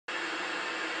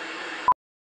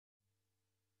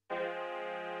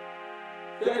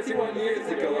31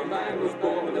 years ago, a man was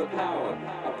born with a power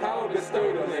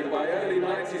bestowed on him by early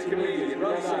 90s comedian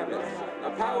Russ Adams. A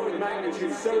power of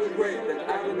magnitude so great that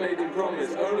Adam made him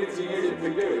promise only to use it for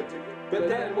good. But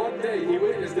then one day he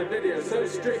witnessed a video so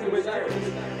stricken with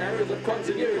errors of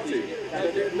continuity,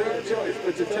 that he had no choice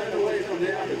but to turn away from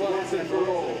the act once and for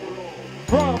all.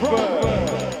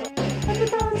 Prontford! And the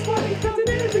power's finding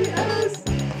continuity errors!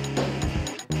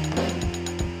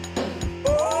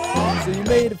 So you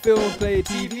made a film, play a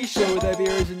TV show with every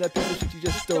errors in that piece of shit you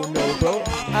just don't know, bro.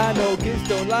 I know kids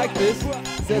don't like this.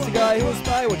 Says the guy who'll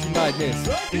spy what you might miss.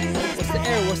 What's the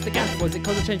error? What's the gap? Was it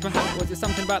cause I changed my hat? Was it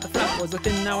something about the flap? Was I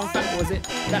thin now I'm fat? Was it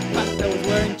that fat that was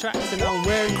wearing tracks and now I'm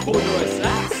wearing corduroy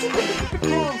slacks?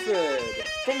 Prontford!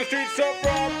 From the streets of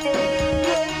Prontford!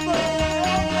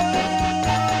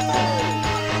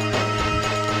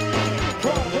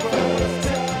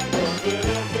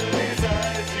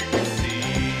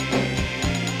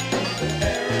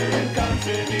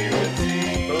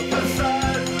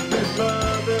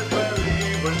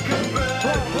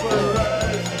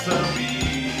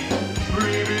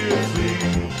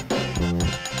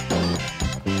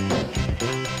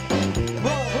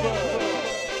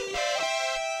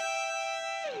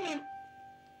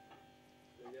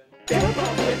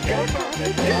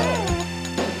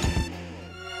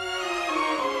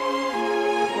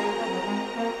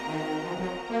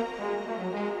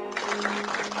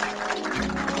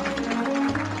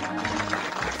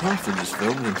 Prontford is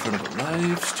filmed in front of a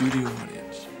live studio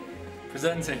audience.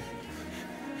 Presenting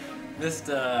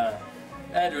Mr.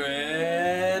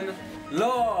 Edwin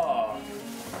Law.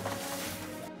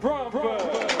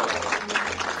 Prontford!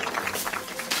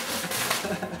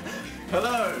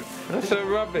 Hello! That's so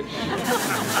rubbish.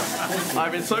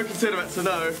 I've been so considerate to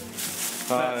know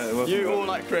that you all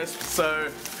like crisps,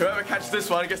 so whoever catches this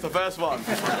one gets the first one.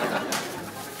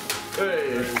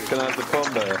 Hey. Can I have the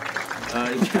combo?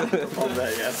 You can have the combo,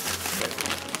 yes.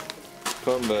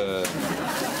 Combo.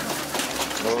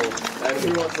 Oh. And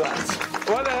who wants that?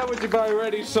 Why the hell would you buy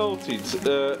ready salted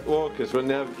Walkers when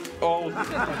they have old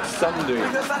sundew?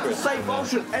 Because that's the safe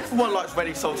option. Everyone likes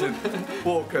ready salted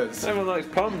Walkers. Everyone likes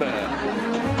Pombear.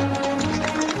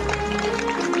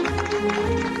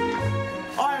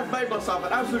 I have made myself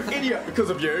an absolute idiot because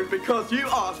of you, because you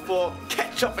asked for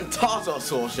ketchup and tartar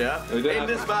sauce, yeah? In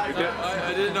this bag.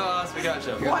 I did not ask for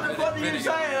ketchup. Why the fuck did you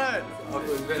say it then? I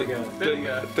put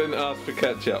vinegar. Didn't ask for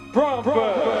ketchup.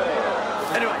 Prontford!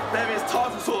 Anyway, there is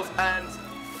tartar sauce and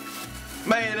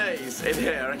mayonnaise in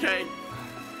here, okay?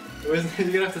 You're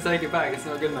gonna have to take it back, it's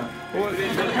not good enough.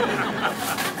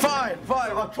 Fine.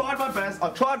 I've tried my best.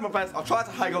 I've tried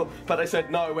to haggle, but they said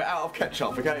no, we're out of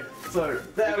ketchup, okay? So,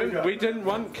 there we go. We didn't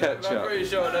want ketchup. I'm pretty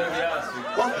sure nobody asked you.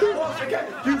 Well, who wants the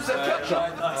ketchup? You said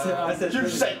ketchup. I said You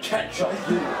said ketchup.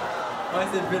 I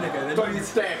said vinegar. Then Don't you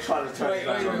dare try to turn wait.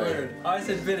 I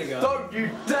said vinegar. Don't you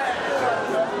dare!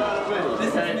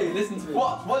 Listen to me.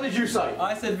 What did you say?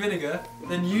 I said vinegar,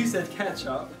 then you said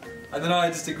ketchup, and then I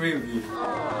disagree with you.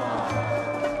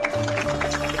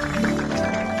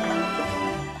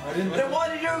 Then why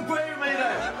did you agree with me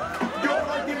then? You're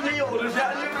not giving me orders,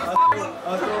 yeah?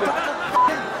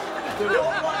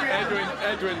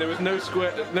 Edwin, there was no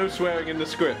swearing in the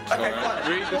script. Okay,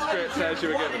 fine. Read the script as you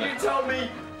were given Why it. did you tell me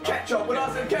ketchup when I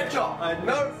said ketchup?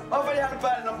 No, I've already had a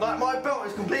bad enough night. My belt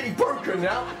is completely broken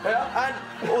now. Yeah, and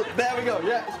there we go.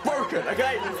 Yeah, it's broken.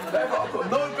 Okay. Therefore, I've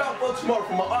got no belt for tomorrow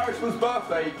for my Irishman's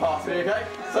birthday party. Okay.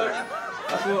 So I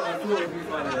thought it would be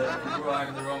funny that you were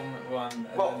having the wrong one.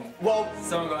 And well,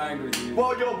 someone got angry with you.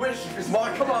 Well, your wish is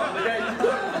my command. Okay.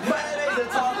 Look, mayonnaise and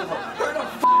tartar sauce. Who the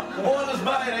f orders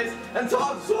mayonnaise and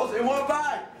tartar sauce in one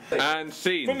bag? And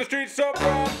scene. From the streets of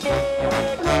Prontford.